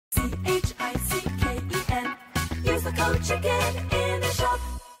go chicken in the shop.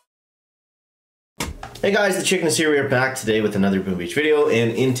 Hey guys, the Chicken is here. We are back today with another Boom Beach video,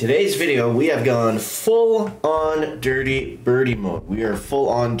 and in today's video we have gone full on dirty birdie mode. We are full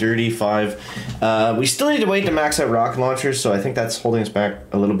on dirty 5. We still need to wait to max out rocket launchers, so I think that's holding us back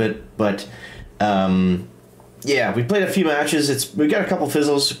a little bit, but yeah, we played a few matches. We got a couple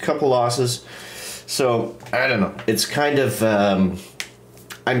fizzles, a couple losses, so I don't know. It's kind of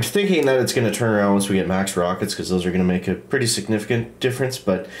I'm thinking that it's going to turn around once we get max rockets, because those are going to make a pretty significant difference,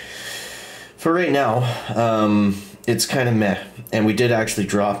 but for right now, it's kind of meh, and we did actually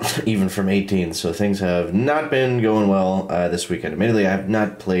drop even from 18, so things have not been going well this weekend. Admittedly, I have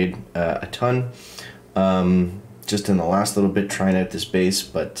not played a ton, just in the last little bit trying out this base,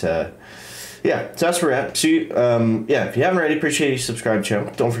 but yeah, so that's where we're at. So, yeah, if you haven't already, appreciate you subscribe to the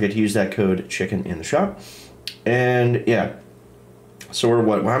channel. Don't forget to use that code CHICKEN in the shop, and yeah, so we're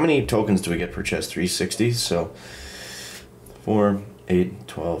what? How many tokens do we get per chest? 360, so 4, 8,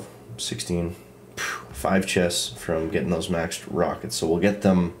 12... 16, 5 chests from getting those maxed rockets, so we'll get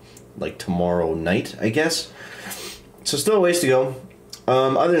them like tomorrow night, I guess. So still a ways to go.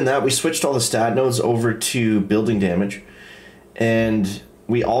 Other than that, we switched all the stat nodes over to building damage, and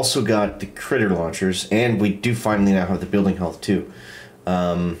we also got the critter launchers, and we do finally now have the building health too.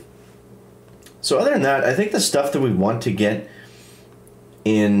 So other than that, I think the stuff that we want to get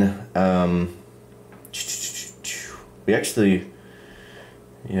in, we actually,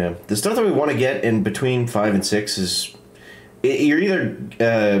 yeah, the stuff that we want to get in between 5 and 6 is, you're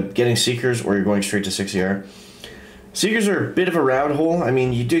either getting Seekers or you're going straight to 6ER. Seekers are a bit of a round hole. I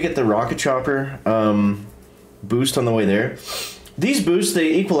mean, you do get the rocket chopper boost on the way there. These boosts,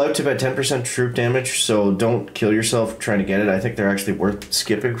 they equal out to about 10% troop damage, so don't kill yourself trying to get it. I think they're actually worth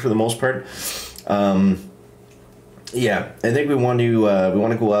skipping for the most part. Yeah, I think we want to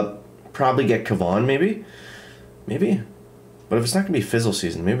go up, probably get Kavan maybe. But if it's not going to be Fizzle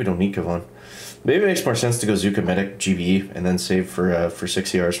season, maybe we don't need Kavan. Maybe it makes more sense to go Zuka Medic, GBE, and then save for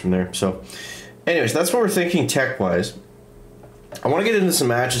 6 ERs from there. So, anyways, that's what we're thinking tech-wise. I want to get into some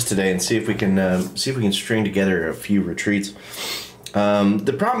matches today and see if we can string together a few retreats.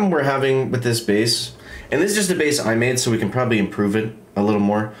 The problem we're having with this base, and this is just a base I made, so we can probably improve it a little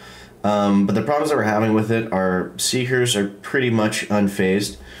more. But the problems that we're having with it are Seekers are pretty much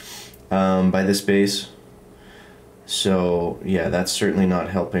unfazed by this base. So, yeah, that's certainly not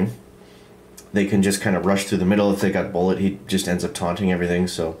helping. They can just kind of rush through the middle. If they got Bullet, he just ends up taunting everything.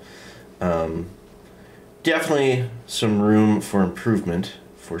 So, definitely some room for improvement,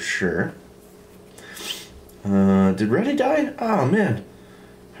 for sure. Did Reddy die? Oh, man.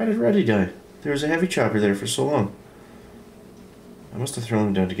 How did Reddy die? There was a heavy chopper there for so long. I must have thrown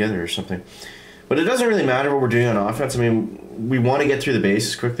them down together or something. But it doesn't really matter what we're doing on offense. I mean, we want to get through the base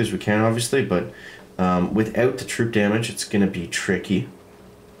as quickly as we can, obviously, but without the troop damage, it's going to be tricky.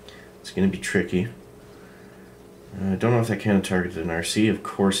 It's going to be tricky. I don't know if that cannon targeted an RC. Of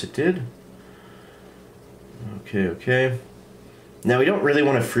course it did. Okay. Now, we don't really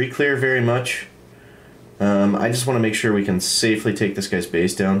want to free clear very much. I just want to make sure we can safely take this guy's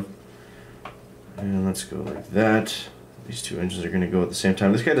base down. And let's go like that. These two engines are going to go at the same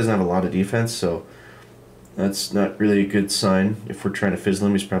time. This guy doesn't have a lot of defense, so that's not really a good sign. If we're trying to fizzle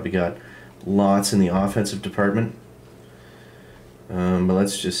him, he's probably got lots in the offensive department. But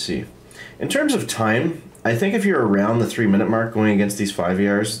let's just see. In terms of time, I think if you're around the 3-minute mark going against these 5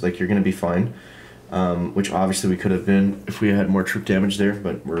 ERs, like, you're going to be fine. Which obviously we could have been if we had more troop damage there,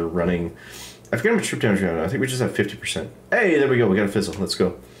 but we're running... I forget how much troop damage we have now. I think we just have 50%. Hey, there we go. We got a fizzle. Let's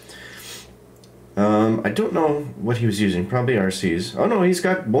go. I don't know what he was using. Probably RCs. Oh no, he's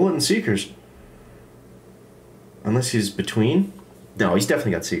got Bullet and Seekers. Unless he's between... No, he's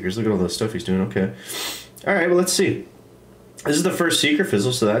definitely got Seekers. Look at all the stuff he's doing. Okay. Alright, well, let's see. This is the first Seeker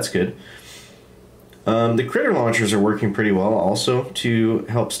fizzle, so that's good. The critter launchers are working pretty well also to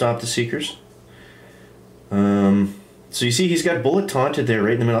help stop the Seekers. So you see he's got Bullet taunted there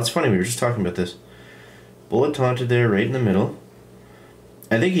right in the middle. That's funny, we were just talking about this. Bullet taunted there right in the middle.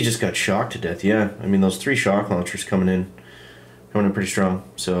 I think he just got shocked to death, yeah. I mean, those 3 shock launchers coming in pretty strong.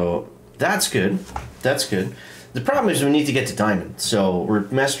 So that's good. That's good. The problem is we need to get to Diamond. So we're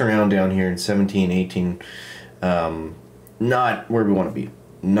messing around down here in 17, 18. Not where we want to be.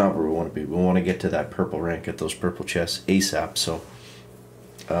 Not where we want to be. We want to get to that purple rank, get those purple chests ASAP. So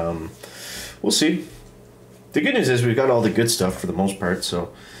we'll see. The good news is we've got all the good stuff for the most part.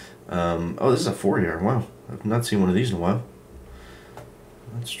 So, oh, this is a 4-ER. Wow, I've not seen one of these in a while.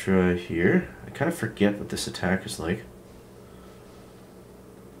 Let's try here. I kind of forget what this attack is like.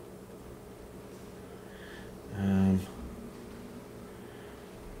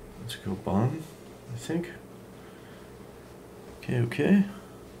 Let's go bomb, I think. Okay.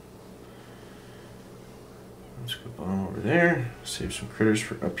 Let's go bomb over there. Save some critters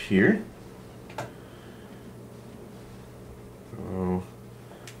for up here. Go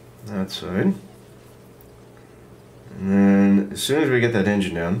that side. And then as soon as we get that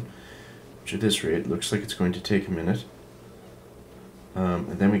engine down, which at this rate looks like it's going to take a minute,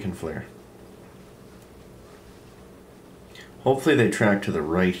 and then we can flare. Hopefully they track to the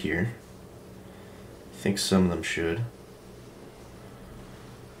right here. I think some of them should.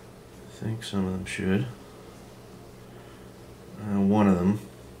 One of them.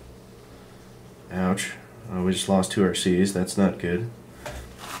 Ouch. Oh, we just lost 2 RCs. That's not good.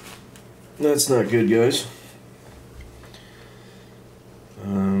 That's not good, guys.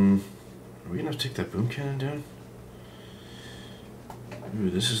 Are we gonna take that boom cannon down? Ooh,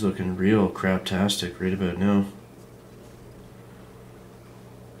 this is looking real craptastic right about now.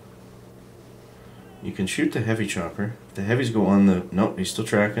 You can shoot the heavy chopper. If the heavies go on the... Nope, he's still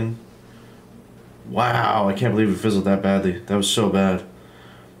tracking. Wow, I can't believe we fizzled that badly. That was so bad.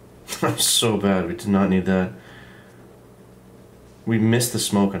 That was so bad. We did not need that. We missed the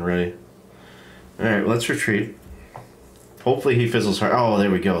smoke already. Alright, let's retreat. Hopefully he fizzles hard. Oh, there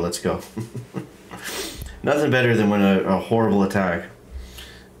we go. Let's go. Nothing better than when a horrible attack,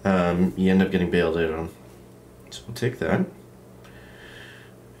 you end up getting bailed out on. So we'll take that.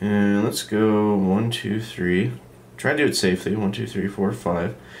 And let's go 1, 2, 3. Try to do it safely. 1, 2, 3, 4,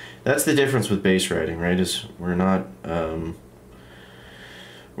 5. That's the difference with base riding, right? Is we're not trying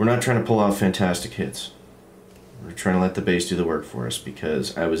to pull off fantastic hits. We're trying to let the base do the work for us,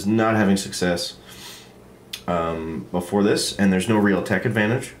 because I was not having success before this, and there's no real tech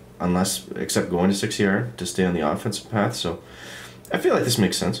advantage except going to 6ER to stay on the offensive path. So I feel like this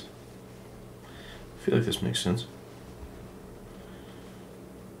makes sense.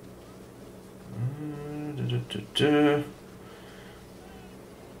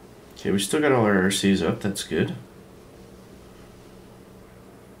 Okay, we still got all our RCs up. That's good.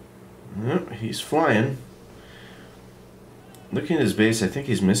 Oh, he's flying. Looking at his base, I think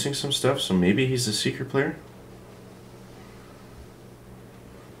he's missing some stuff, so maybe he's a secret player.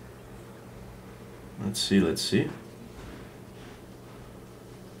 Let's see.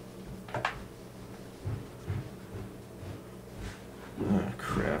 Oh,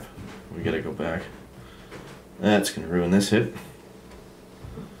 crap. We gotta go back. That's gonna ruin this hit.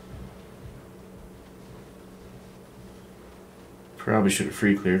 Probably should have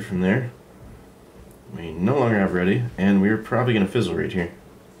free cleared from there. We no longer have ready, and we're probably gonna fizzle right here.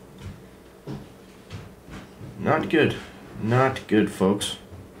 Not good. Not good, folks.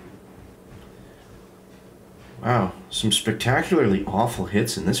 Wow, some spectacularly awful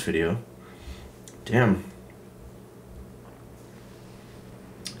hits in this video. Damn.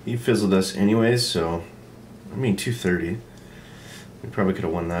 He fizzled us anyways, so... I mean, 230. We probably could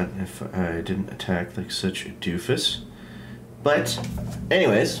have won that if I didn't attack like such a doofus. But,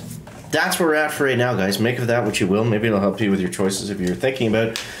 anyways, that's where we're at for right now, guys. Make of that what you will. Maybe it'll help you with your choices if you're thinking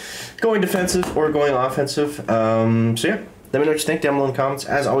about going defensive or going offensive. So yeah, let me know what you think down below in the comments.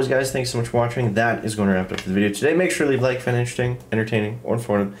 As always, guys, thanks so much for watching. That is going to wrap up the video today. Make sure to leave a like, find it interesting, entertaining, or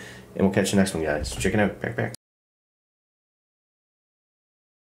informative, and we'll catch you next one, guys. Check it out. Back.